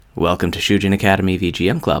Welcome to Shujin Academy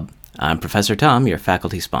VGM Club. I'm Professor Tom, your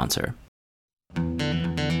faculty sponsor.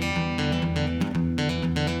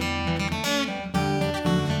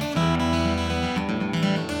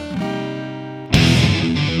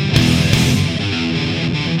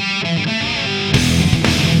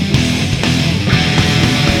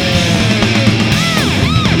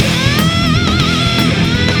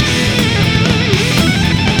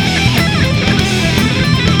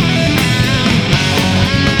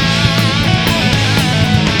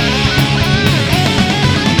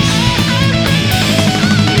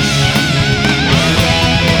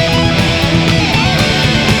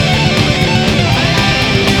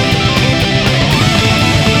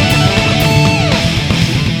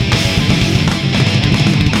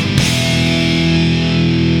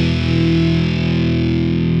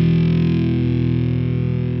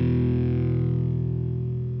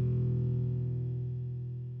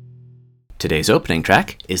 Today's opening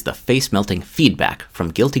track is the face-melting Feedback from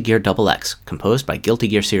Guilty Gear XX, composed by Guilty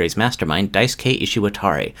Gear series mastermind Daisuke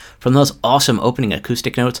Ishiwatari. From those awesome opening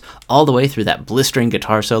acoustic notes all the way through that blistering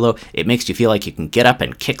guitar solo, it makes you feel like you can get up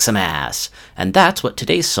and kick some ass. And that's what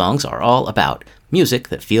today's songs are all about, music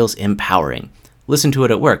that feels empowering. Listen to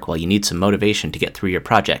it at work while you need some motivation to get through your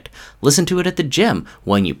project. Listen to it at the gym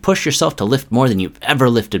when you push yourself to lift more than you've ever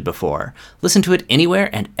lifted before. Listen to it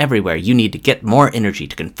anywhere and everywhere you need to get more energy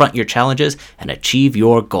to confront your challenges and achieve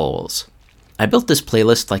your goals. I built this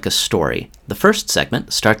playlist like a story. The first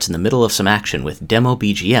segment starts in the middle of some action with demo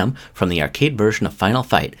BGM from the arcade version of Final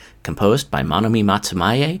Fight, composed by Monomi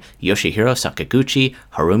Matsumae, Yoshihiro Sakaguchi,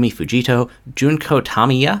 Harumi Fujito, Junko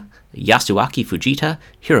Tamiya, Yasuaki Fujita,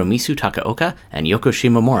 Hiromisu Takaoka, and Yoko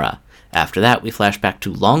Shimomura. After that, we flash back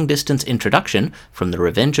to Long Distance Introduction from The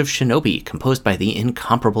Revenge of Shinobi, composed by the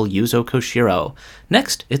incomparable Yuzo Koshiro.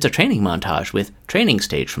 Next, it's a training montage with Training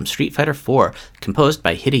Stage from Street Fighter IV, composed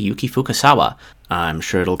by Hideyuki Fukasawa. I'm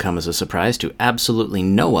sure it'll come as a surprise to absolutely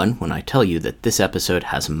no one when I tell you that this episode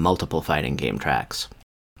has multiple fighting game tracks.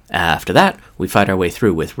 After that, we fight our way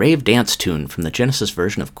through with Rave Dance Tune from the Genesis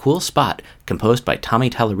version of Cool Spot, composed by Tommy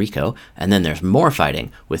Tallarico, and then there's more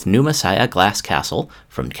fighting with New Messiah Glass Castle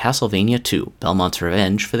from Castlevania II, Belmont's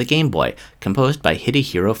Revenge for the Game Boy, composed by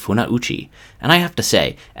Hidehiro Funauchi. And I have to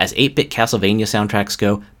say, as 8-bit Castlevania soundtracks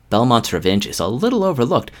go, Belmont's Revenge is a little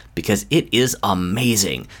overlooked because it is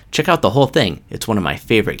amazing. Check out the whole thing, it's one of my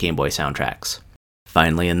favorite Game Boy soundtracks.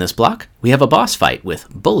 Finally in this block, we have a boss fight with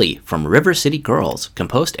Bully from River City Girls,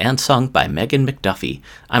 composed and sung by Megan McDuffie.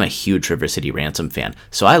 I'm a huge River City Ransom fan,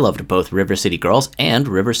 so I loved both River City Girls and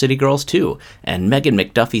River City Girls 2, and Megan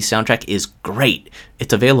McDuffie's soundtrack is great.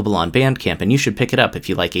 It's available on Bandcamp, and you should pick it up if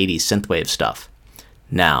you like 80s synthwave stuff.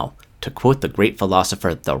 Now, to quote the great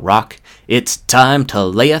philosopher The Rock, it's time to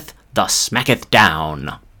layeth the smacketh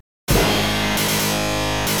down.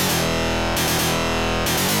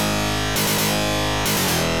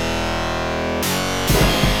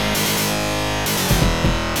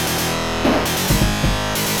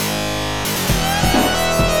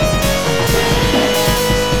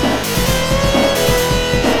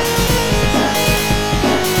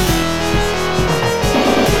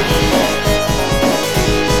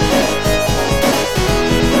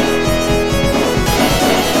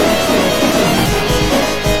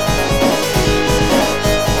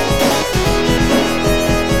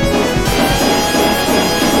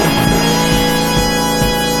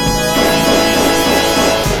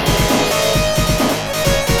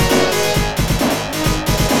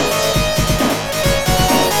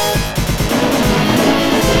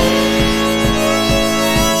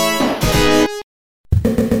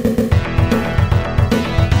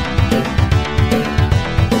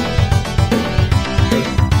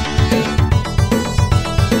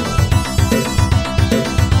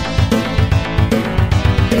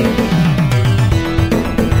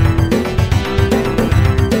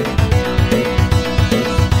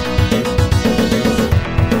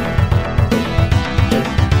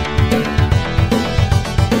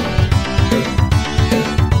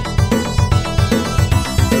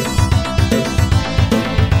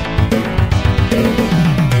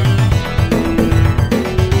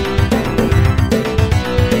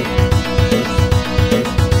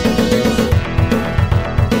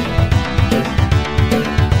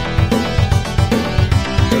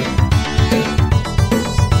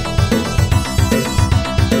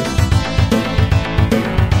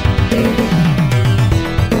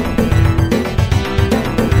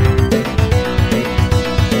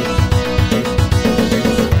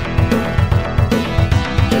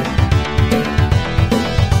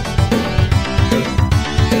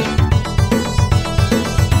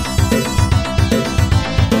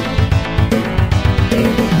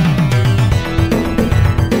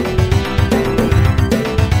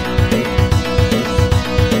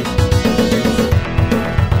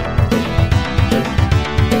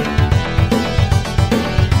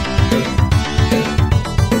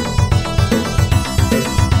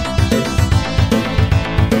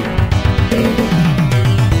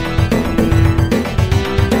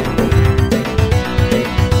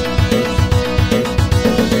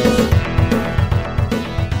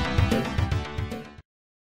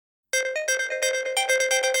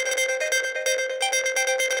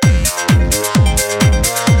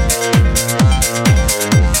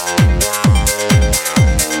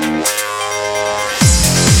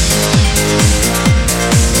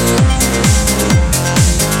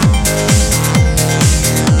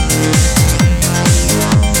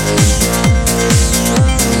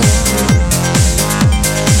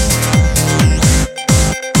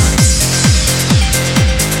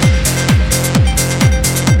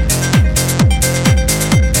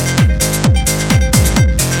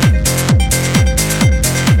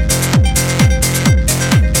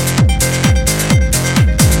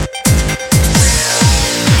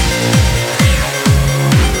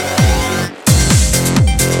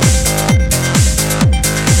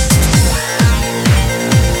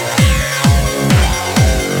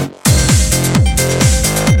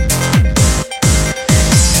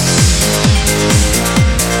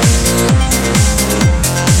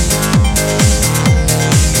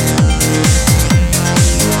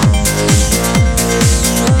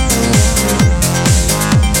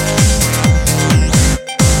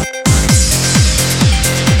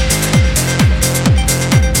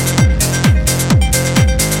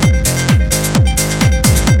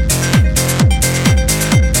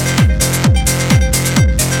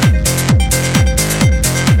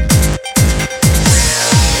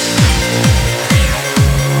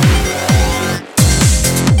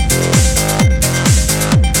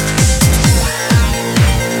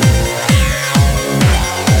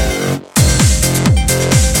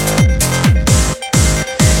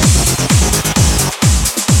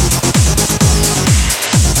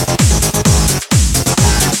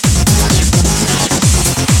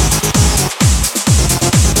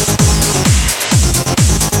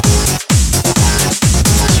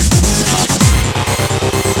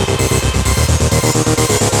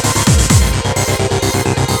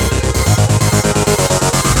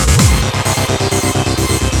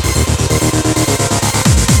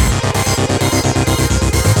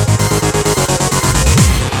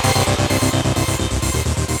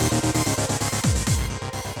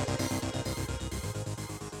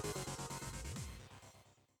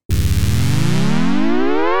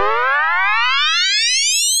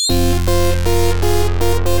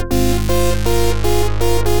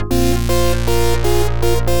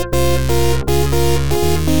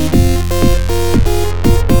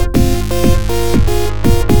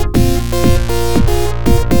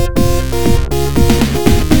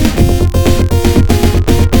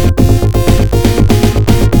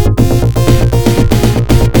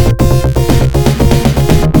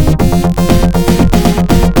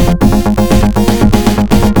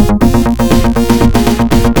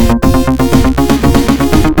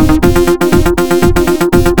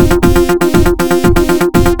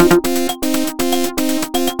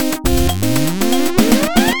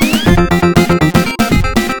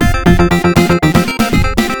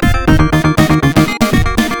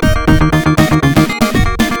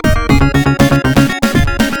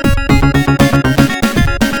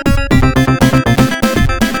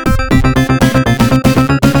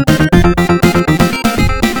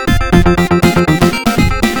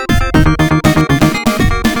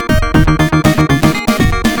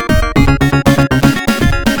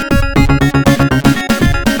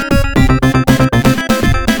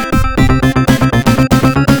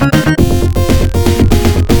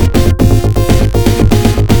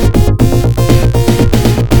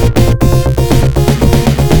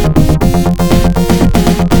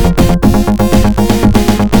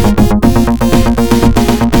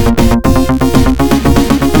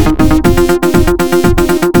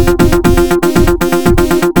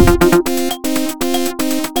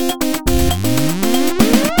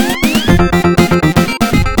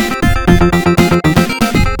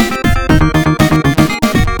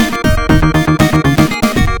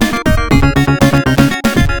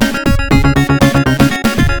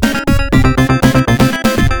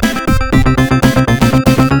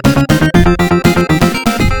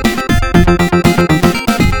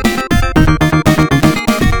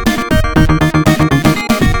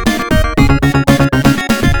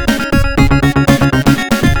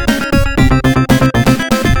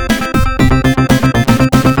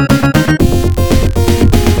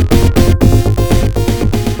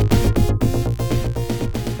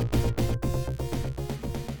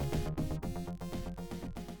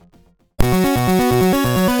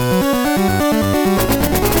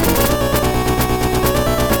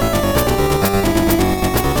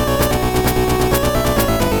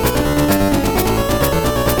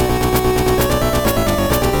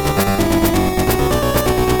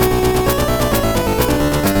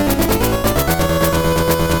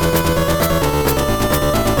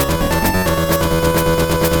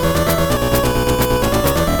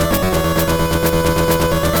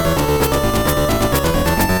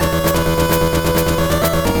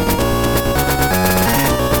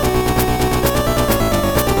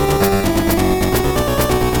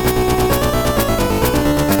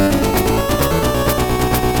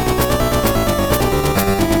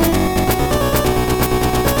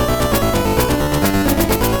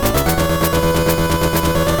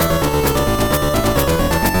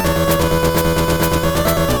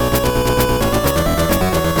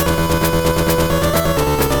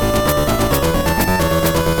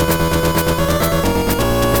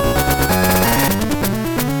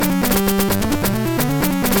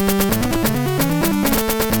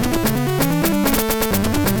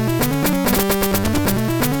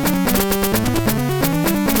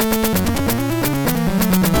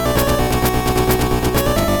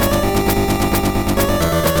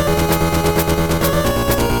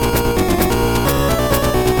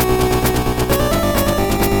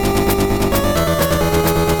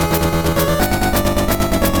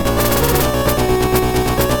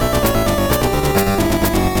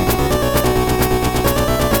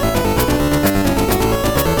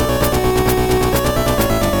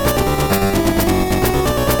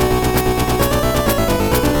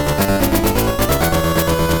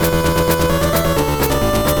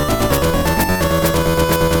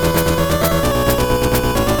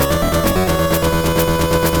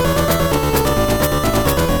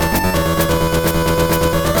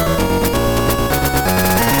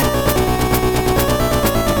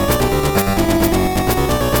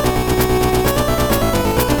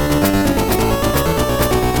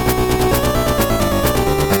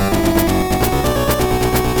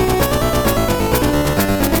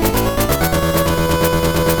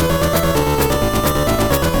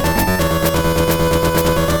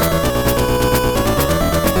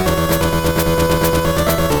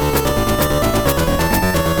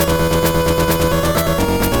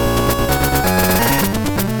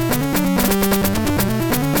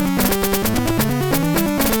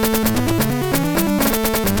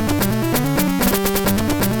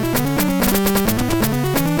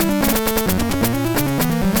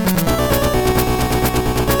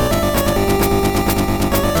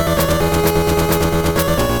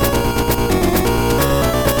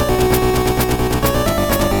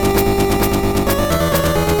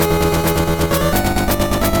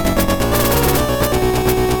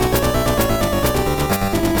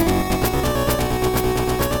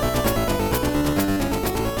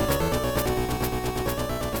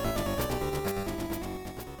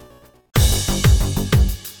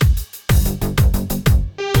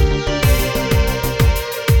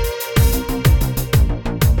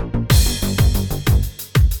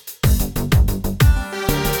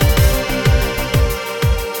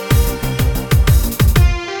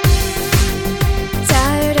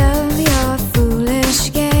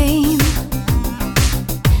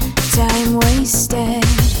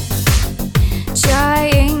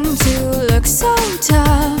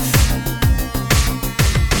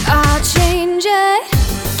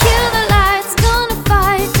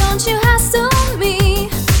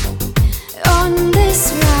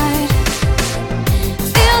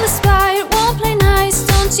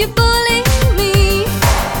 you bully me.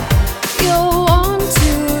 You'll want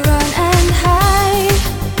to run and hide.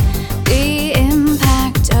 The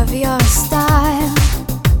impact of your style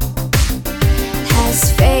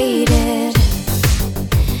has faded.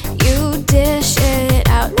 You dish it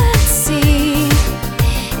out, let's see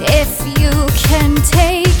if you can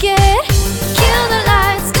take it. Kill the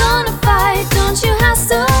lights, gonna fight, don't you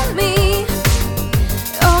hassle me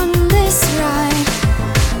on this ride.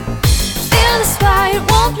 Feel the spite,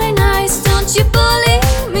 won't play nice, don't you bully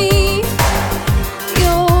me.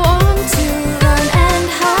 You'll want to run and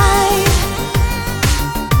hide.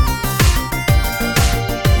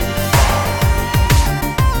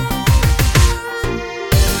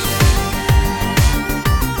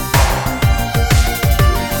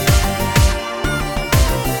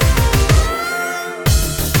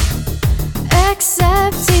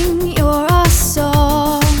 Accepting your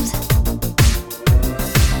assault.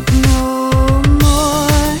 No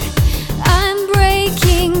more. I'm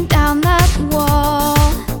breaking down that wall.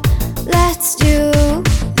 Let's do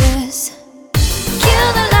this. Kill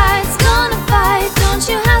the lights, gonna fight, don't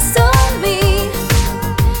you hassle me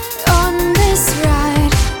on this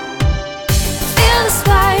ride. Feel the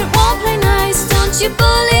spite, won't play nice, don't you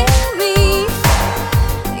bully me.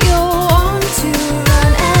 You'll want to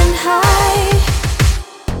run and hide.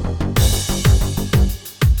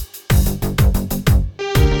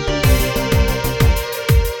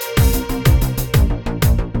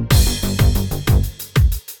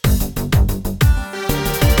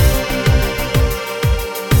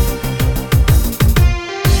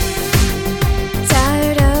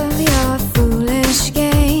 Tired of your foolish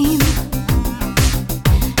game.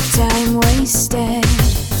 Time wasted.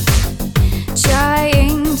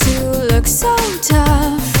 Trying to look so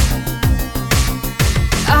tough.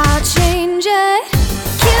 I'll change it.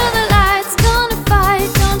 Kill the lights, gonna fight,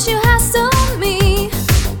 don't you hassle me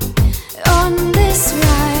on this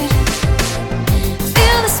ride.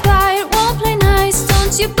 Feel the spite, won't play nice,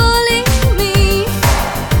 don't you bully me.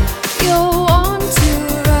 You'll want to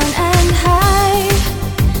run and hide.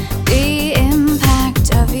 The impact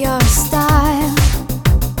of your style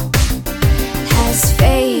has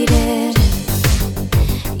faded.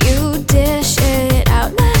 You dish it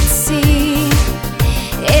out, let's see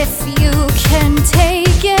if you can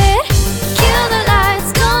take it. Kill the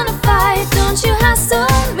lights, gonna fight, don't you hassle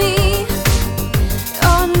me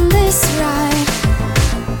on this ride.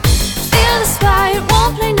 Feel the spite,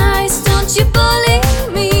 won't play nice, don't you bully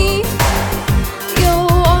me. You'll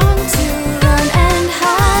want to run and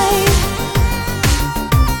hide.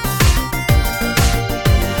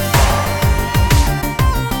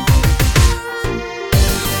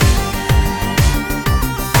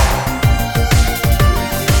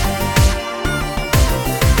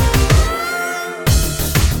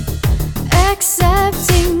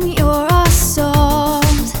 Accepting your assault.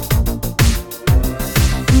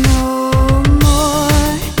 No more.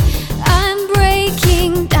 I'm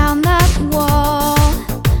breaking down that wall.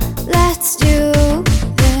 Let's do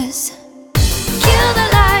this. Kill the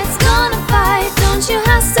lights, gonna fight, don't you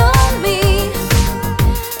hassle me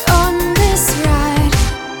on this ride.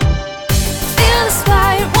 Feel the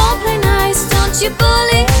spite, won't play nice, don't you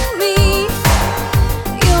bully me.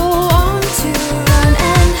 You'll want to run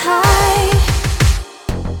and hide.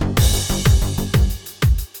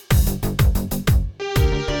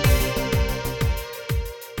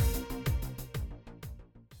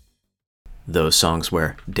 Those songs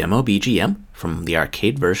were Demo BGM from the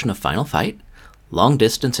arcade version of Final Fight, Long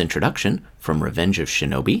Distance Introduction from Revenge of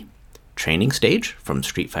Shinobi, Training Stage from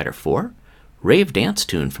Street Fighter IV, Rave Dance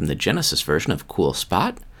Tune from the Genesis version of Cool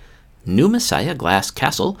Spot, New Messiah Glass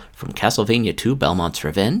Castle from Castlevania II Belmont's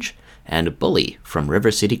Revenge, and Bully from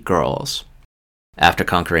River City Girls. After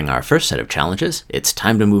conquering our first set of challenges, it's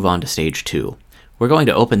time to move on to Stage 2. We're going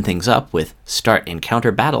to open things up with Start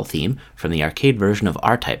Encounter Battle theme from the arcade version of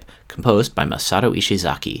R-Type, composed by Masato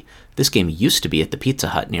Ishizaki. This game used to be at the Pizza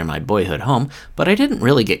Hut near my boyhood home, but I didn't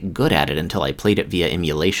really get good at it until I played it via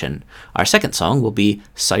emulation. Our second song will be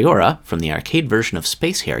Sayora from the arcade version of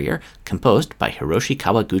Space Harrier, composed by Hiroshi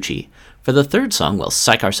Kawaguchi. For the third song, we'll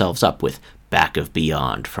psych ourselves up with Back of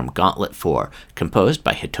Beyond from Gauntlet 4, composed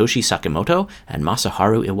by Hitoshi Sakimoto and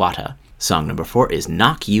Masaharu Iwata. Song number 4 is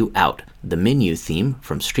Knock You Out, the menu theme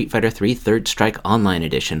from Street Fighter III Third Strike Online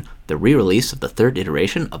Edition, the re-release of the third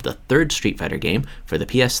iteration of the third Street Fighter game for the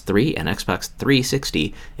PS3 and Xbox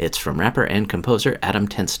 360. It's from rapper and composer Adam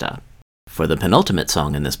Tensta. For the penultimate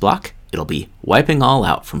song in this block, It'll be Wiping All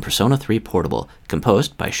Out from Persona 3 Portable,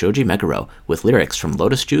 composed by Shoji Meguro, with lyrics from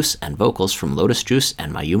Lotus Juice and vocals from Lotus Juice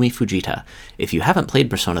and Mayumi Fujita. If you haven't played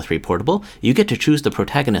Persona 3 Portable, you get to choose the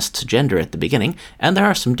protagonist's gender at the beginning, and there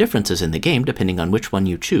are some differences in the game depending on which one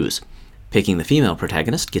you choose. Picking the female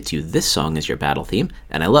protagonist gets you this song as your battle theme,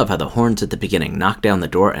 and I love how the horns at the beginning knock down the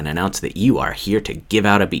door and announce that you are here to give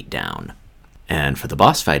out a beatdown. And for the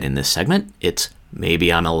boss fight in this segment, it's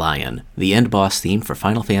Maybe I'm a Lion, the end boss theme for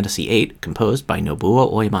Final Fantasy VIII, composed by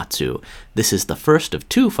Nobuo Uematsu. This is the first of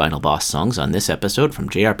 2 final boss songs on this episode from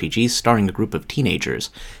JRPGs starring a group of teenagers.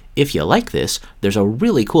 If you like this, there's a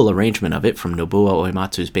really cool arrangement of it from Nobuo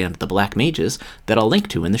Uematsu's band The Black Mages that I'll link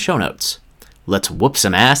to in the show notes. Let's whoop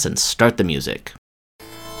some ass and start the music.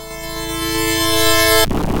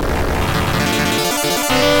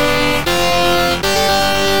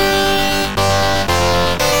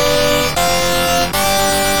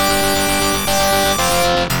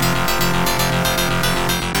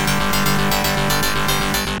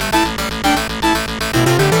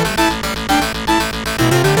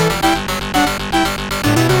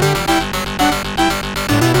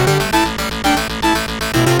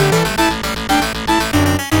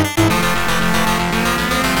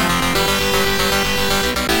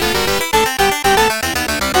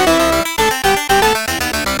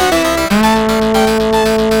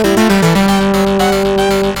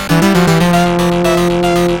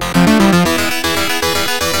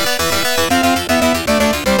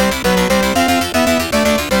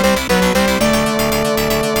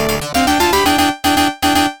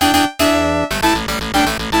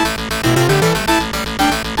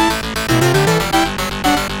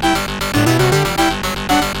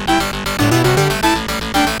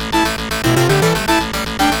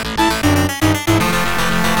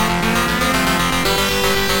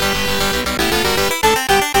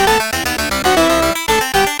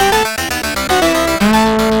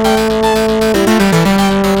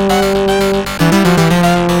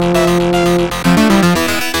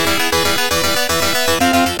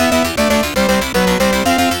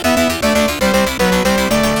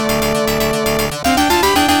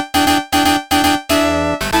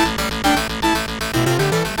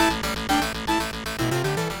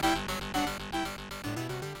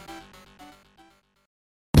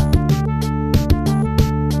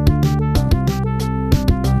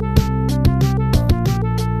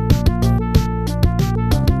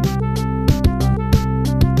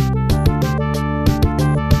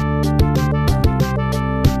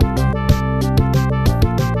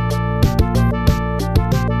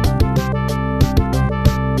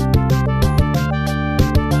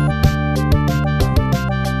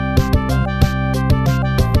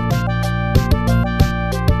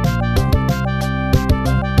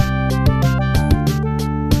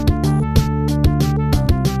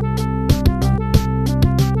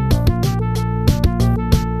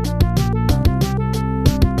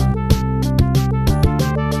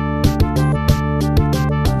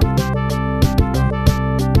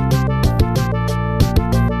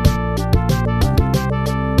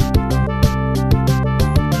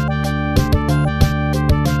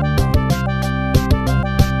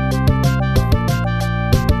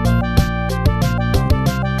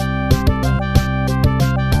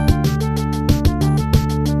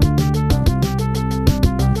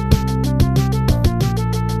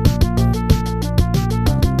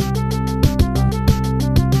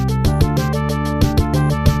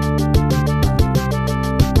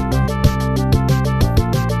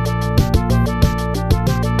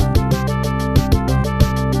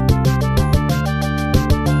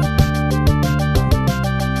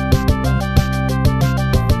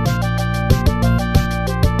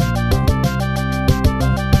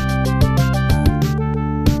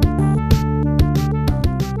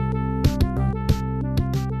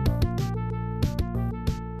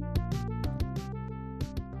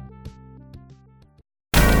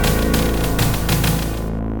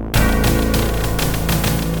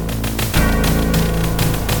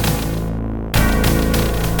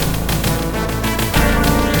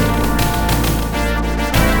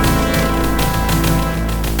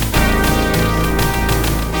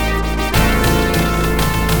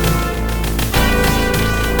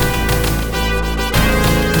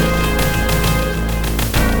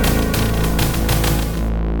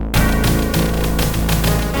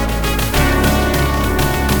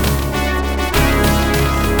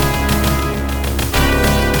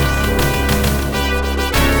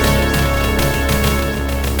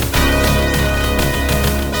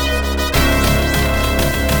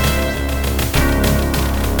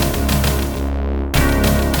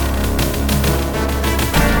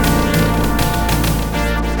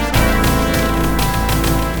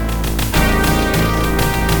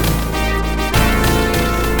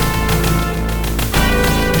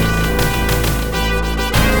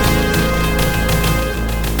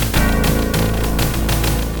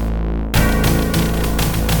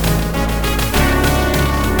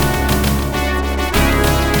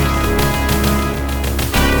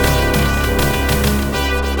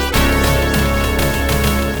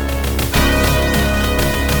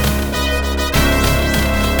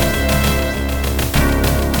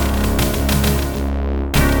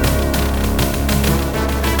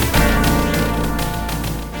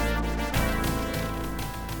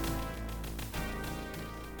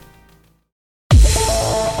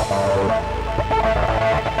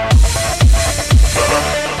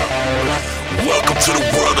 Welcome to the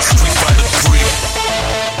world of Street Fighter 3.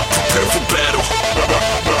 Prepare for battle.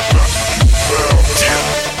 Yeah.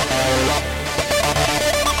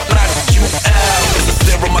 Knock you out as I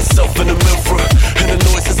stare at myself in the mirror, and the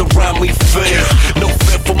noises around me fade. No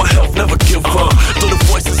fear for my health, never give up. Though the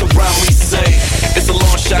voices around me say it's a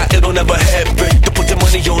long shot, it'll never happen. To put their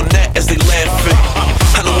money on that as they laughing.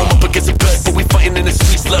 I know I'm up against the best, but we fighting in the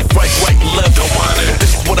streets, left, right, left. Don't want it.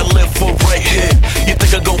 This is what I live for right here. You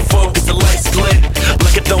think I gon' fall cause the lights split?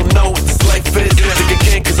 Like I don't know what this life is. Think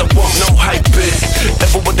again cause I won't know hype is.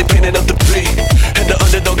 Ever what they painted up to be. And the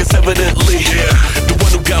underdog is evidently the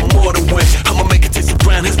one who got more to win. I'ma make it taste the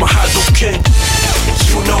ground, here's my Hago King.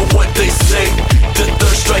 You know what they say, the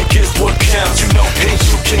third strike is what counts. You know, and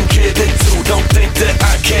you can get it too. Don't think that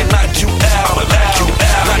I can knock you out. I'ma knock you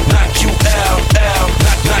out, knock you out,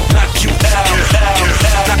 knock you out,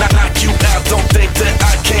 knock you out. Don't think that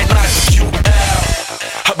I can't knock you out.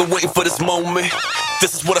 I've been waiting for this moment.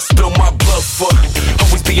 This is what I spill my blood for.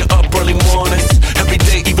 Always being up early mornings, every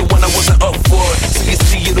day, even when I wasn't up for it. So you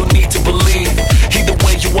see, you don't need to believe. Either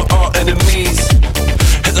way, you are all enemies.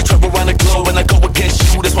 As I travel around the globe and I go against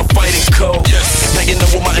you, that's my fighting code. Now you know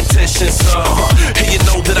what my intentions are, and you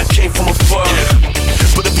know that I came from afar.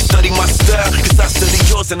 But if you study my style, cause I study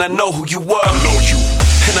yours and I know who you are. I know you,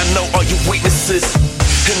 and I know all your weaknesses.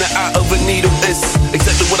 In the eye of a needle is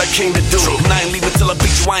exactly what I came to do. And I ain't leaving till I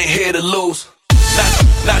beat you, I ain't here to lose.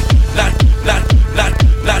 Knock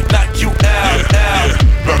you out.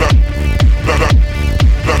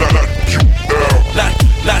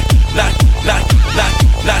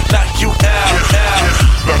 Knock you out.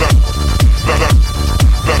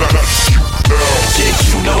 Yeah,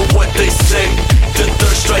 you know what they say, the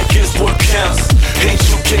third strike is what counts. And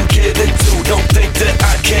you can get it too. Don't think that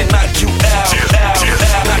I can knock you out. Knock you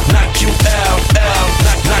out. Knock you out.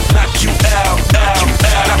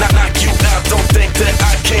 Knock you out. Don't think that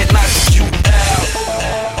I can't knock you out.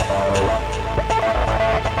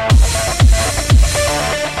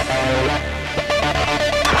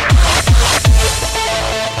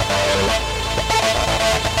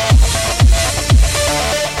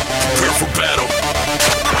 Prepare for battle.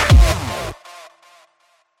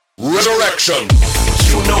 Resurrection.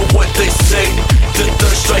 You know what they say, the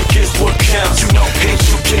third strike is what counts. You know, and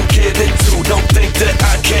you can get it too. Don't think that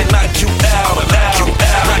I can knock you out. Knock you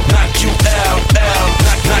out. Knock you out.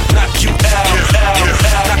 Knock you out.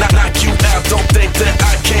 Knock you out. Don't think that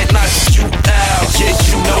I can't knock you out. Yeah,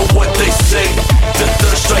 you know what they say, the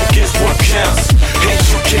third strike is what counts. And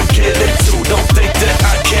you can get it too. Don't think that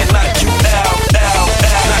I can knock you out.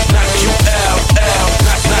 Knock you out.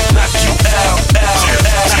 Knock you out.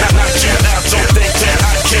 Knock you out. Don't think that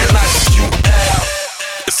I can knock you out.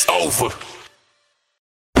 It's over.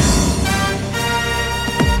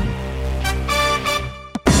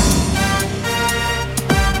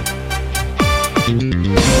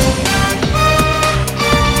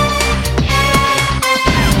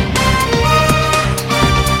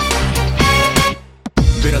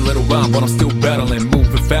 Been a little while, but I'm still battling.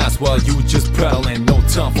 Moving fast while you just prattling. No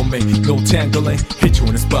time for me, no tangling. Hit you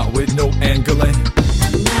in the spot with no angling.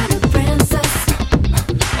 I'm not a princess.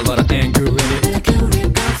 A lot of anger in it. The cutie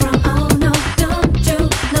girl from oh no, don't you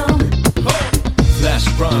know? Flash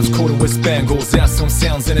rhymes, coated with spangles. Add some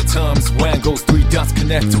sounds in the times. Wangles, 3 dots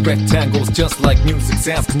connect to rectangles. Just like music,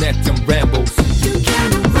 sounds connect them rambles. You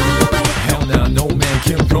cannot run away. Hell nah, no man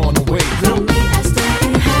can run away. From me, I stay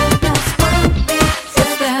in habits. From me,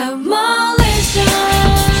 it's demolition.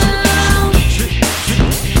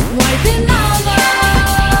 Wiping over.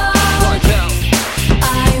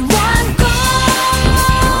 I want gold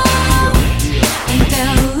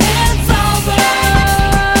until it's over.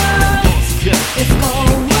 It's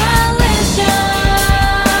coalition.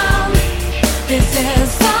 This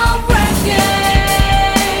is our wreckage.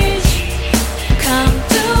 Come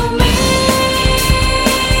to me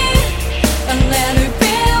and let it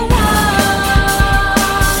be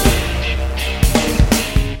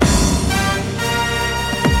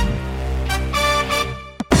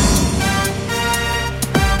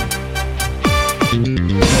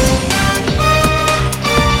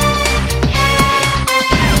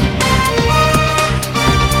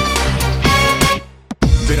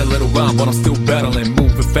Been a little while, but I'm still battling.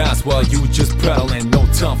 Moving fast while you just prattling. No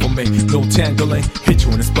time for me, no tangling. Hit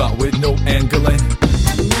you in the spot with no angling.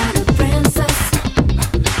 I'm not a princess.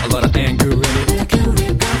 A lot of anger in it. The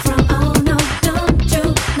cutie girl from oh no, don't you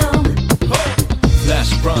know?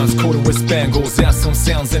 Flash rhymes, coated with spangles. Add some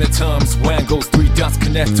sounds in the times. Wangles, 3 dots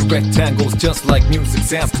connect to rectangles. Just like music,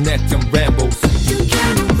 sounds connect them rambles. You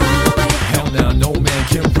cannot run away. Hell nah, no man and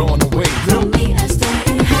can't run away. From me and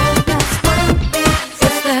stay in hell, that's what it's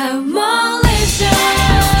demolition.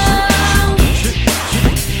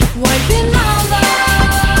 Wiping all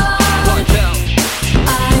out. Wipe out.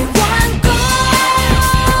 I want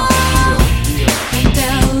gold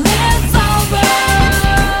until it's over.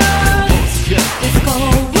 This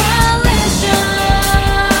coalition,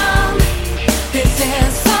 this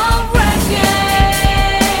is our wreckage.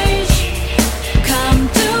 Come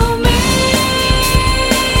to me,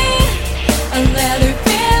 a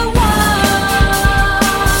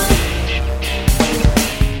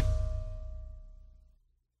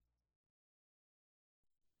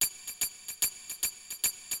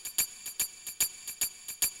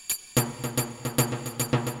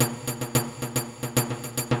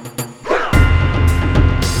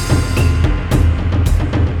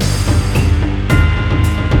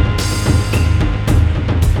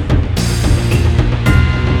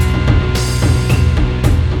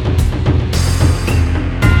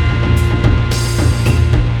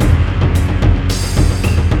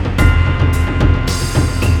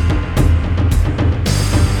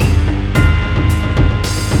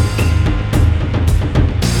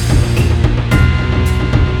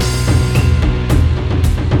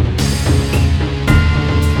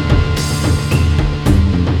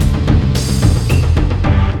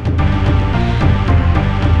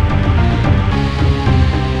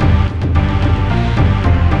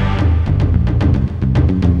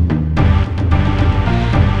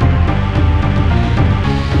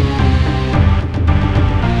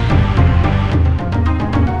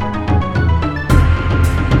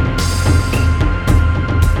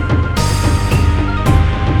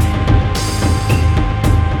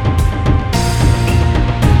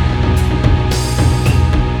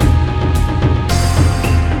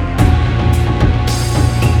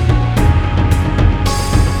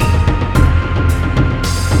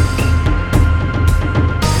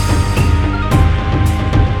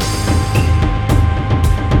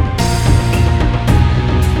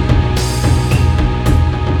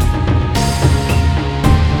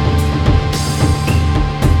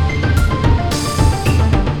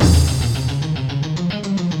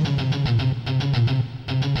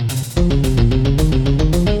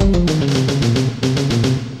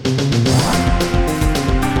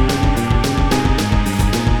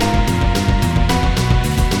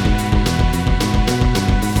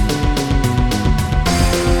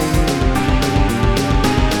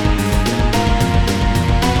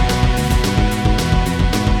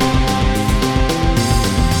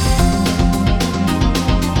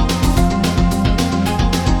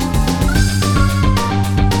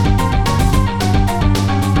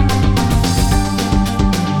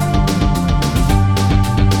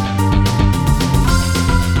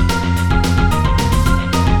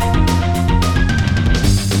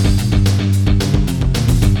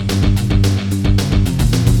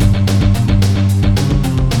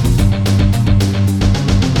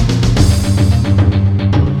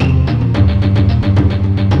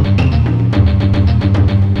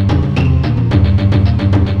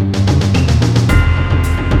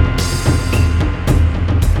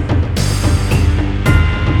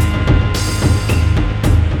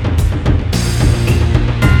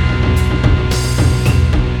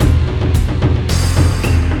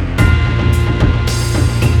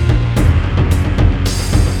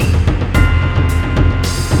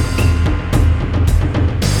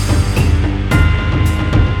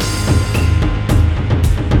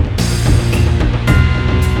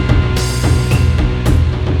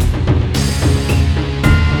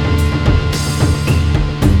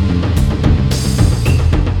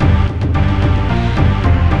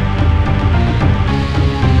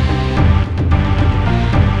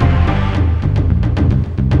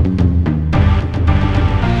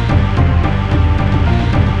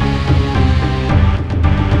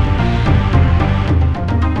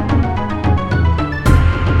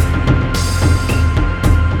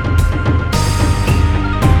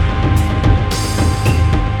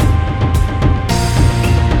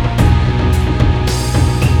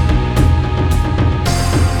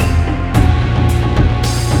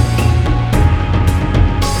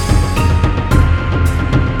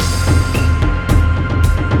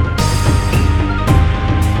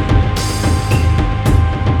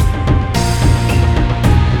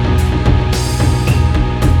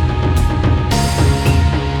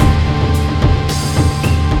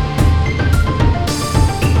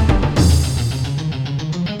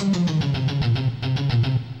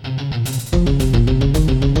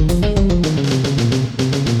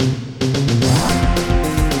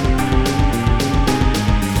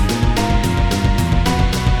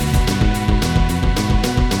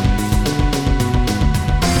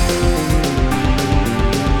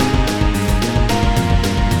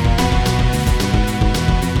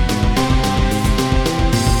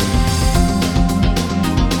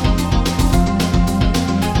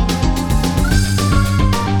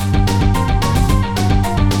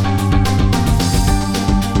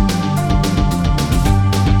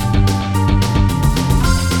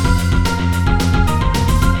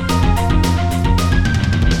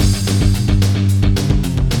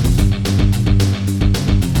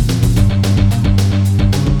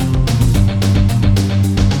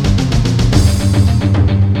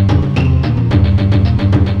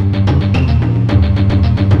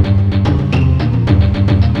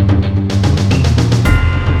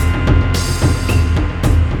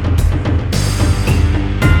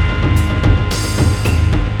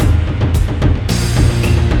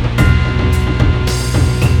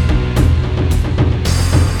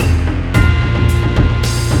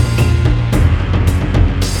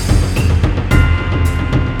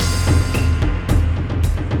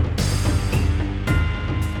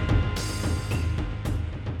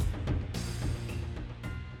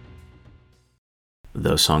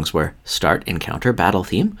Those songs were Start Encounter Battle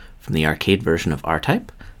Theme from the arcade version of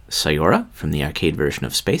R-Type, Sayora from the arcade version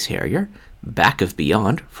of Space Harrier, Back of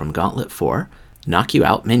Beyond from Gauntlet 4, Knock You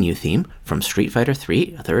Out Menu Theme from Street Fighter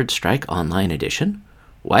III Third Strike Online Edition,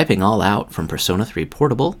 Wiping All Out from Persona 3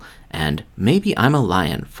 Portable, and Maybe I'm a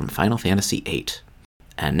Lion from Final Fantasy VIII.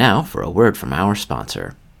 And now for a word from our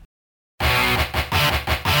sponsor.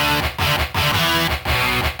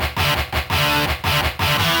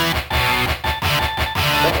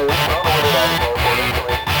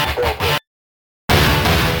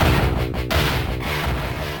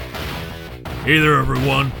 Hey there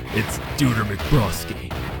everyone, it's Duder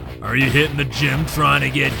McBrosky. Are you hitting the gym trying to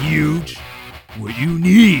get huge? What you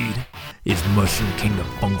need is Mushroom Kingdom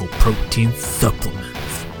Fungal Protein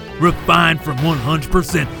Supplements. Refined from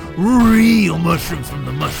 100% real mushrooms from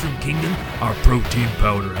the Mushroom Kingdom, our protein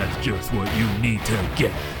powder has just what you need to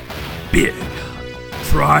get big.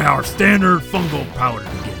 Try our standard fungal powder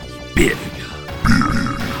to get big.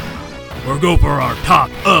 Or go for our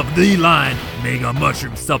top of the line Mega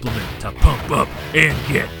Mushroom Supplement to pump up and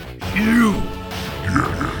get huge.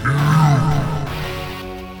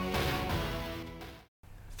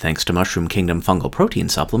 Thanks to Mushroom Kingdom Fungal Protein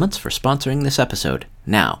Supplements for sponsoring this episode.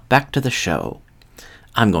 Now, back to the show.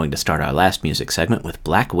 I'm going to start our last music segment with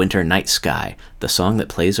Black Winter Night Sky, the song that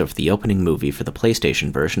plays over the opening movie for the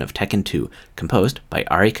PlayStation version of Tekken 2, composed by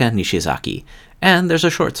Arika Nishizaki. And there's a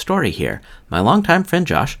short story here. My longtime friend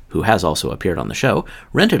Josh, who has also appeared on the show,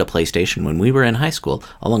 rented a PlayStation when we were in high school,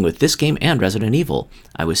 along with this game and Resident Evil.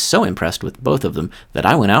 I was so impressed with both of them that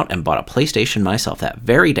I went out and bought a PlayStation myself that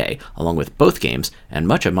very day, along with both games, and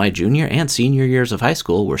much of my junior and senior years of high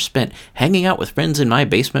school were spent hanging out with friends in my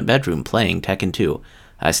basement bedroom playing Tekken 2.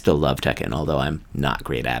 I still love Tekken, although I'm not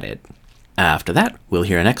great at it. After that, we'll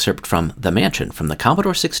hear an excerpt from The Mansion from the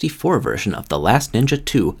Commodore 64 version of The Last Ninja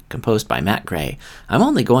 2, composed by Matt Gray. I'm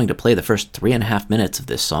only going to play the first 3.5 minutes of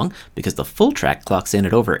this song because the full track clocks in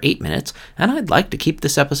at over 8 minutes, and I'd like to keep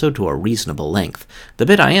this episode to a reasonable length. The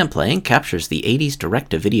bit I am playing captures the 80s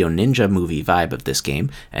direct-to-video ninja movie vibe of this game,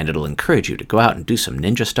 and it'll encourage you to go out and do some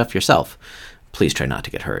ninja stuff yourself. Please try not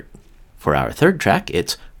to get hurt. For our third track,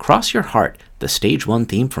 it's Cross Your Heart, the Stage 1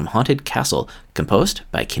 theme from Haunted Castle, composed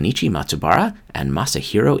by Kenichi Matsubara and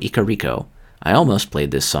Masahiro Ikariko. I almost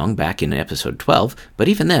played this song back in episode 12, but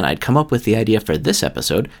even then I'd come up with the idea for this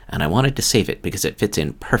episode, and I wanted to save it because it fits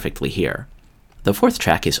in perfectly here. The fourth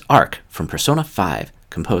track is Arc from Persona 5,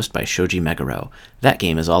 composed by Shoji Meguro. That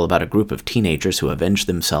game is all about a group of teenagers who avenge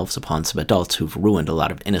themselves upon some adults who've ruined a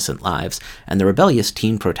lot of innocent lives, and the rebellious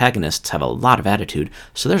teen protagonists have a lot of attitude,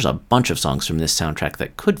 so there's a bunch of songs from this soundtrack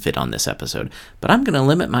that could fit on this episode, but I'm going to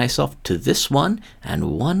limit myself to this one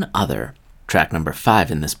and one other. Track number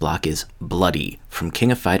 5 in this block is Bloody from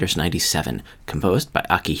King of Fighters 97, composed by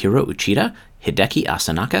Akihiro Uchida, Hideki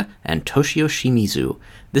Asanaka, and Toshio Shimizu.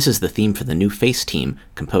 This is the theme for the new Face team,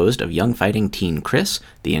 composed of young fighting teen Chris,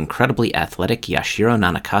 the incredibly athletic Yashiro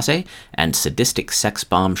Nanakaze, and sadistic sex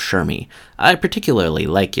bomb Shermie. I particularly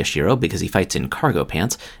like Yashiro because he fights in cargo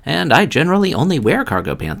pants, and I generally only wear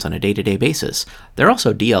cargo pants on a day-to-day basis. They're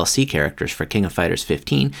also DLC characters for King of Fighters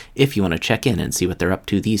 15 if you want to check in and see what they're up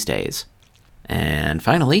to these days. And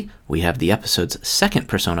finally, we have the episode's second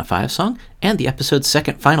Persona 5 song, and the episode's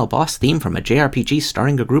second final boss theme from a JRPG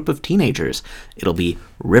starring a group of teenagers. It'll be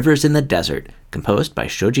Rivers in the Desert, composed by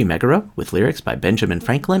Shoji Meguro, with lyrics by Benjamin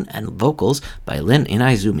Franklin and vocals by Lin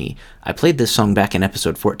Inaizumi. I played this song back in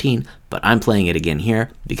episode 14, but I'm playing it again here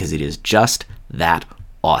because it is just that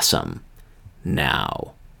awesome.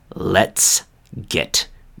 Now, let's get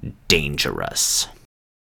dangerous.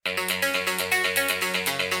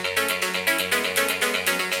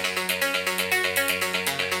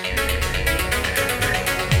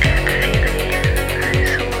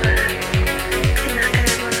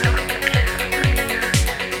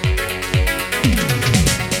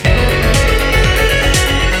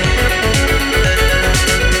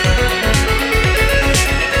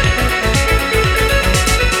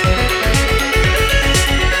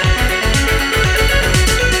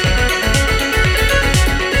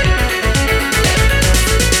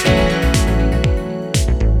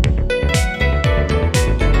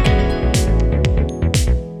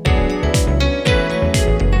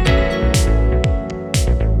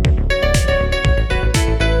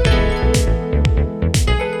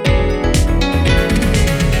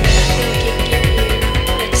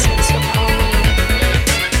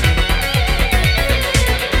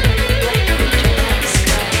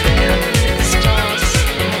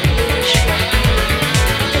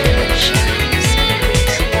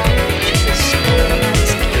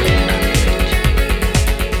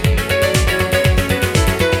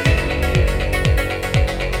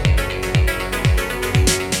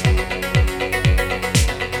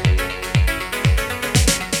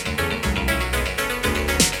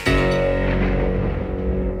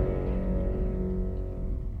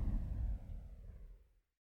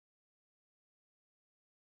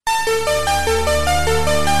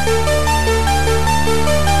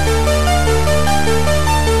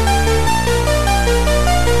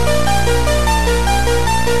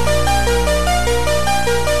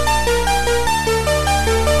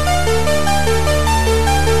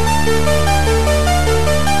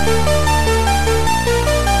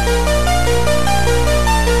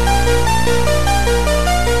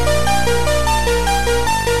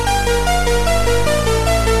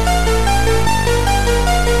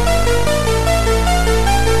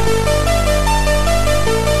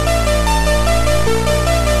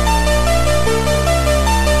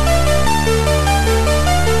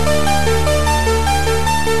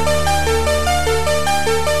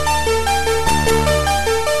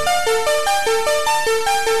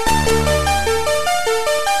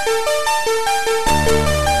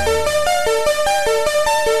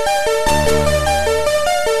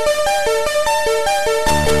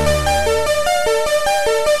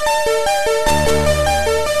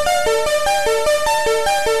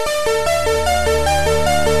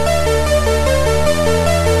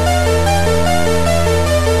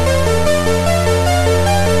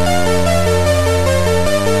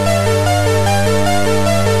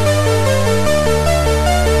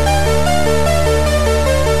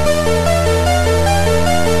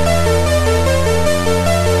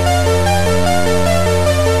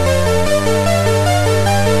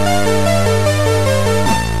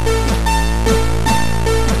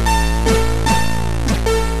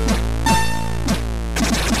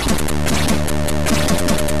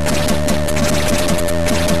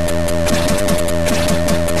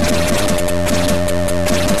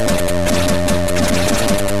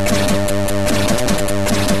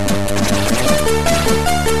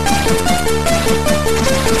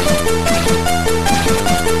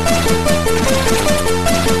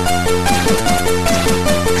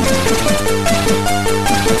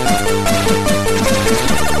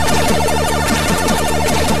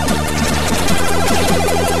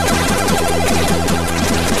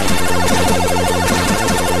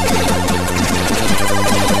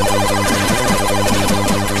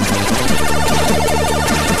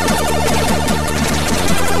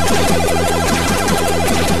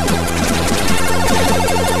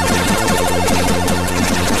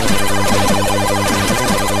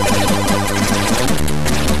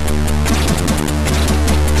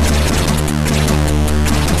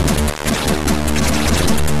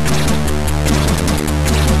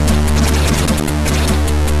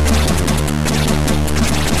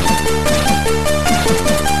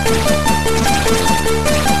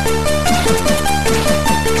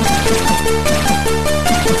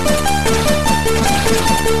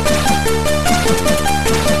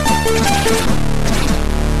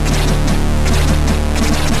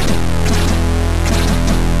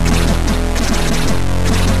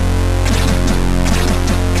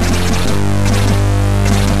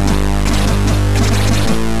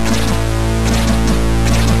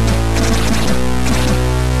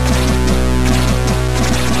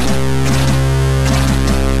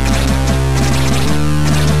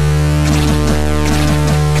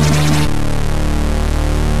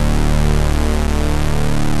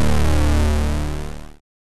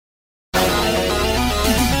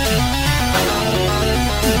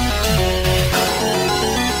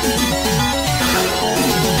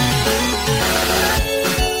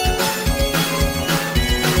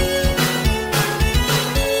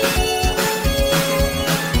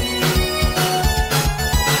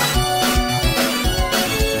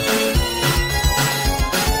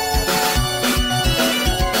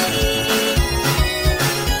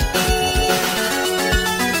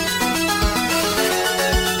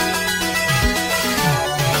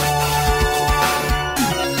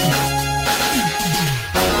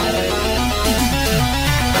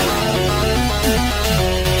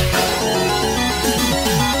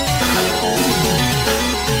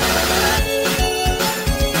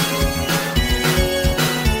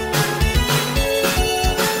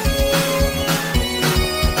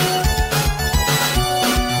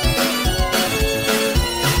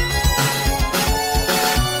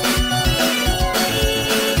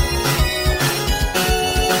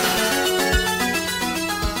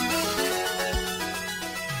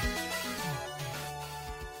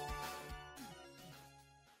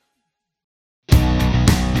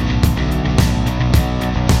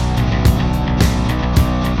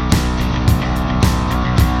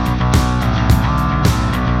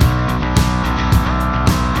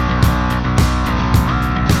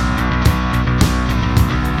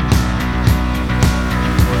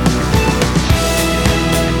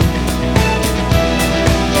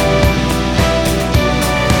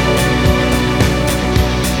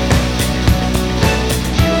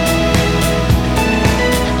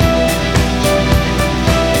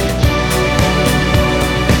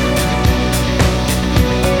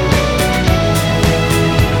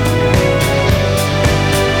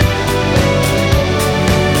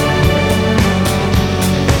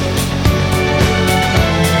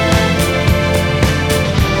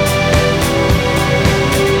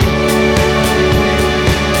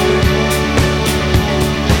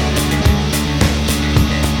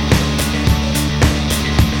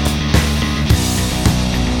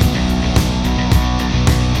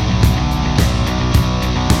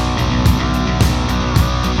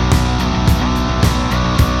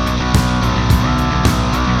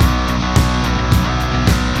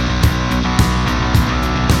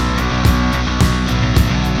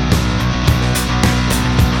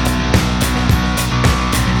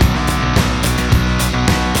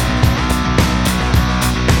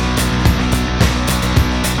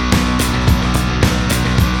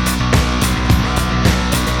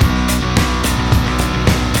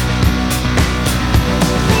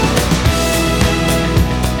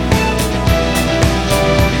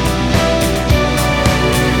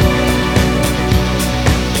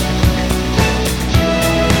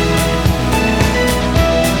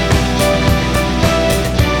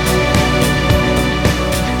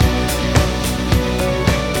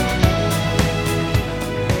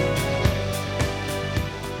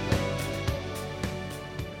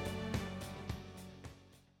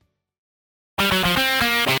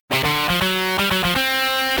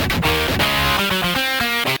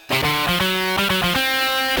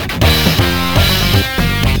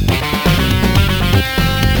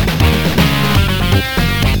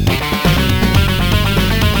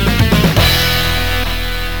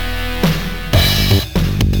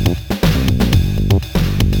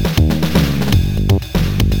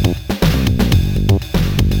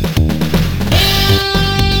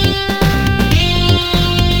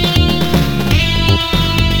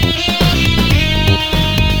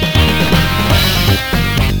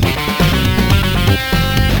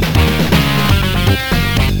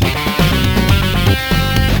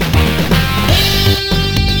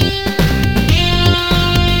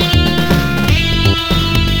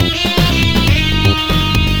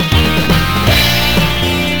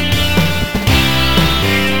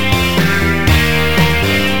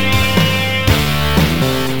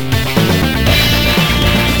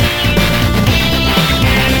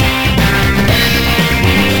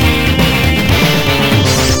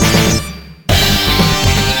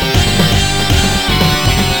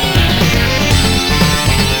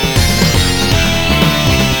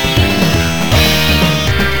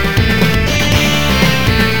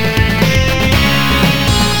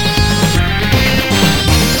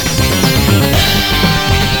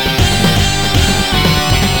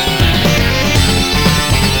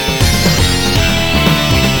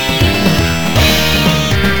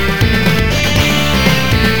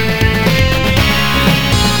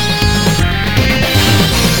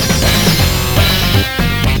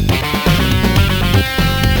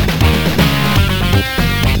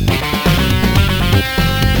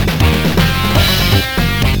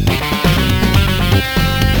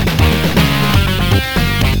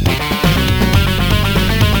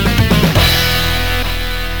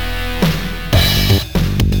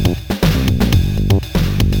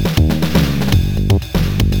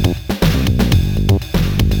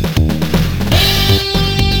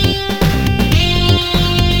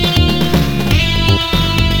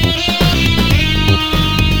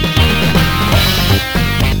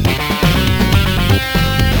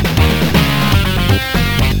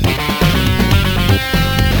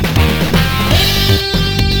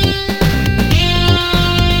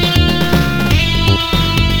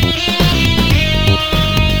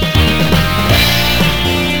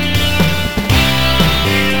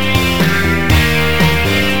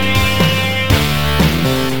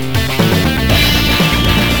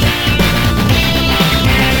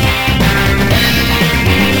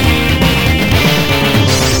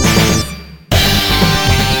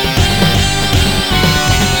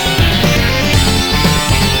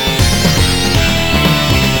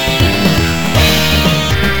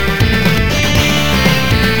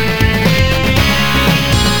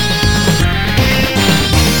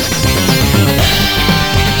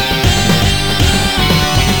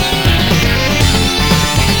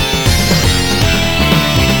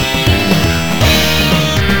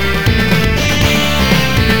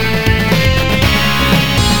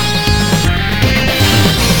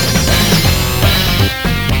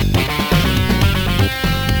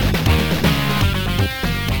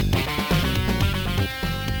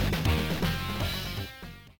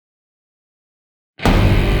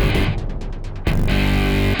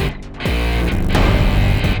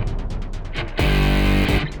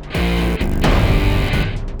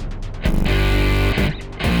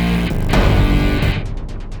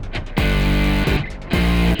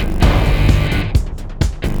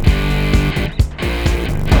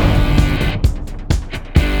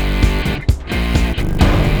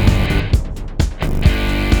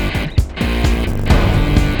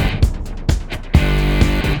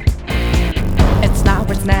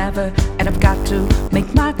 forever, and I've got to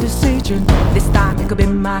make my decision. This time it could be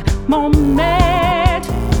my moment.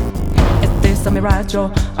 Is this a mirage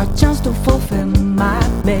or a chance to fulfill my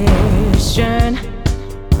mission?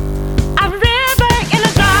 A river in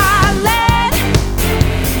a dry land,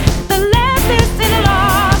 the left is in a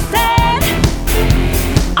lost hand,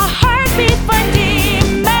 a heartbeat for a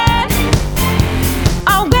demon, a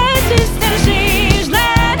oasis in a strange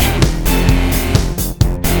land.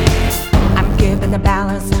 I'm giving the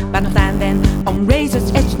balance, but I'm standing on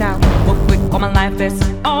razor's edge now. Real quick, all my life is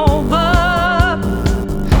over.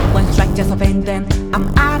 One strike just a pain, then I'm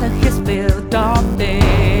out of his field of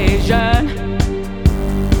vision.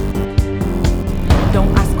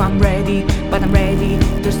 Don't ask why I'm ready, but I'm ready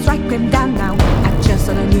to strike him down now. I just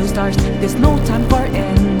saw the new stars, there's no time for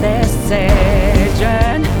indecision.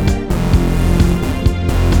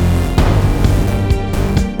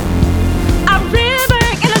 A river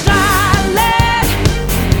in a dry land,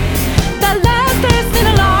 the last is in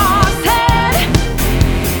a lost head.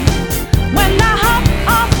 When I hop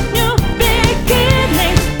off new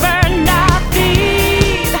beginnings, burn our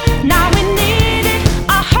feet. Now we need it,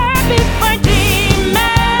 a heartbeat for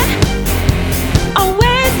demon,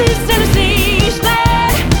 oasis in a siege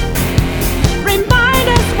land. Remind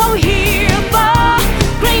us what we're here for,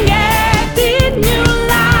 creating new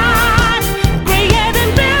life, creating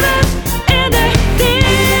rivers in the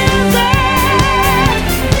desert.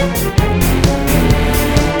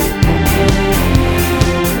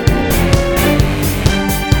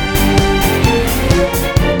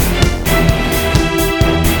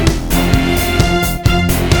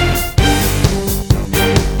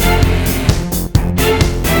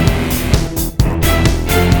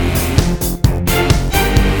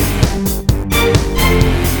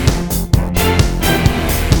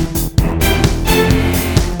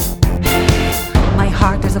 My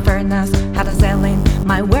heart is a furnace, had a selling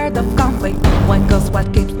my word of conflict. One goes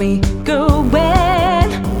what keeps me going.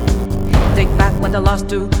 Take back what I lost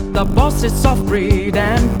to the bosses of greed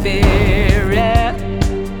and fear. Yeah.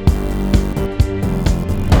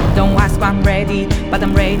 Don't ask why I'm ready, but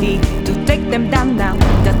I'm ready to take them down now.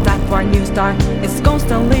 The time for a new start is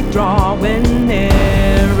constantly drawing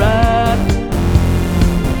nearer.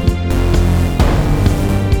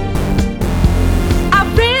 A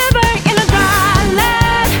river in a dry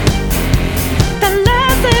land, the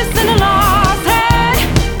last is in a lost head.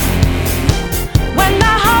 When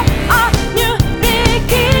I hop off new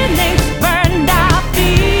beginnings, burn our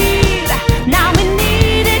feet. Now we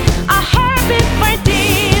need it, a heartbeat for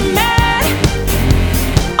demon,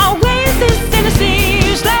 oasis in a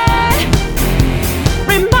siege land.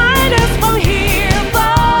 Remind us what we're here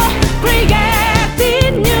for,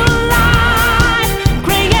 creating new life,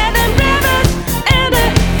 creating rivers in the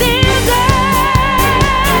desert.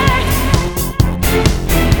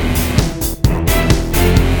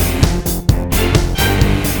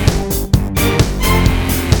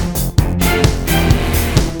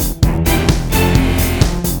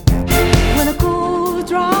 When a cool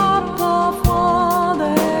drop of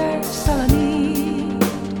water's all I need,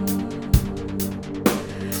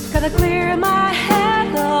 gotta clear my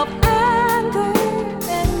head of anger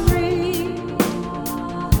and greed.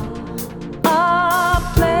 A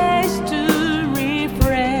place to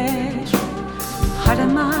refresh heart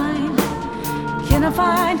and mind. Can I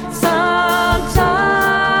find some time?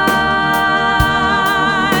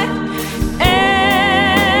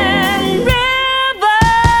 And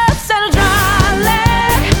rivers and a dry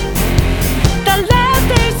land, the last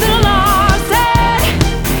days in a lost head.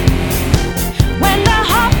 When I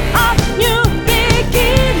hop off new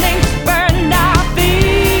beginnings, burn our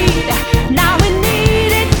feet. Now we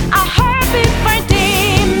need it, a heartbeat for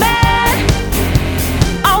demon,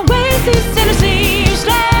 oasis in a siege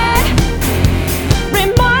land.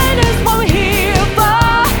 Remind us what we're here for,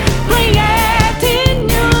 creating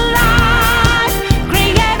new life,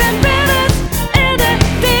 creating rivers in the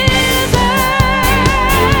desert.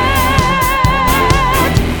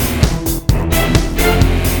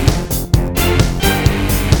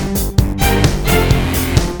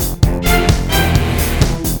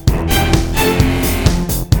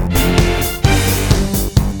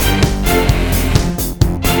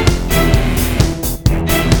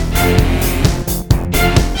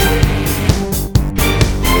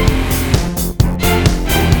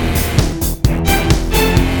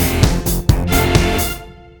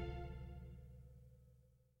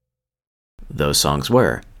 Those songs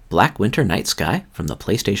were Black Winter Night Sky from the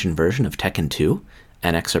PlayStation version of Tekken 2,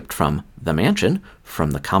 an excerpt from The Mansion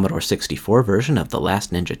from the Commodore 64 version of The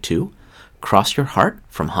Last Ninja 2, Cross Your Heart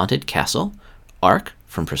from Haunted Castle, Arc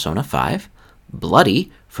from Persona 5,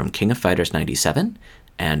 Bloody from King of Fighters 97,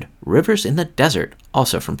 and Rivers in the Desert,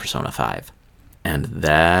 also from Persona 5. And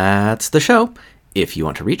that's the show. If you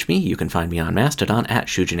want to reach me, you can find me on Mastodon at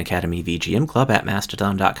Shujin Academy VGM Club at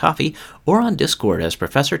mastodon.coffee or on Discord as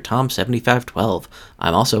Professor Tom 7512.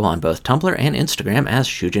 I'm also on both Tumblr and Instagram as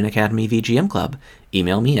Shujin Academy VGM Club.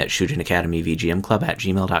 Email me at shujinacademyvgmclub at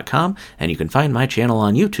gmail.com, and you can find my channel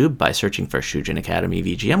on YouTube by searching for Shujin Academy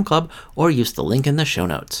VGM Club or use the link in the show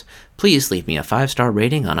notes. Please leave me a 5-star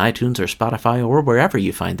rating on iTunes or Spotify or wherever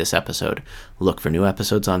you find this episode. Look for new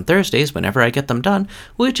episodes on Thursdays whenever I get them done,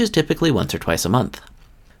 which is typically once or twice a month.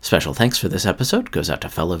 Special thanks for this episode goes out to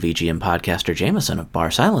fellow VGM podcaster Jameson of Bar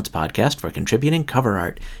Silence Podcast for contributing cover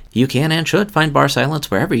art. You can and should find Bar Silence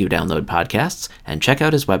wherever you download podcasts, and check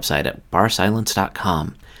out his website at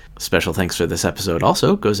barsilence.com. Special thanks for this episode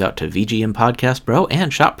also goes out to VGM Podcast Bro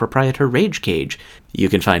and shop proprietor Rage Cage. You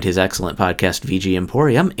can find his excellent podcast VG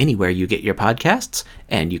Emporium anywhere you get your podcasts,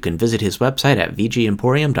 and you can visit his website at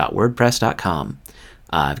vgemporium.wordpress.com.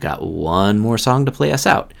 I've got one more song to play us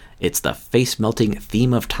out. It's the face-melting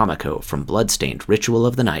theme of Tamako from Bloodstained Ritual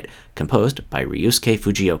of the Night, composed by Ryusuke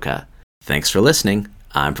Fujioka. Thanks for listening.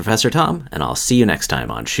 I'm Professor Tom, and I'll see you next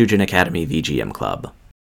time on Shujin Academy VGM Club.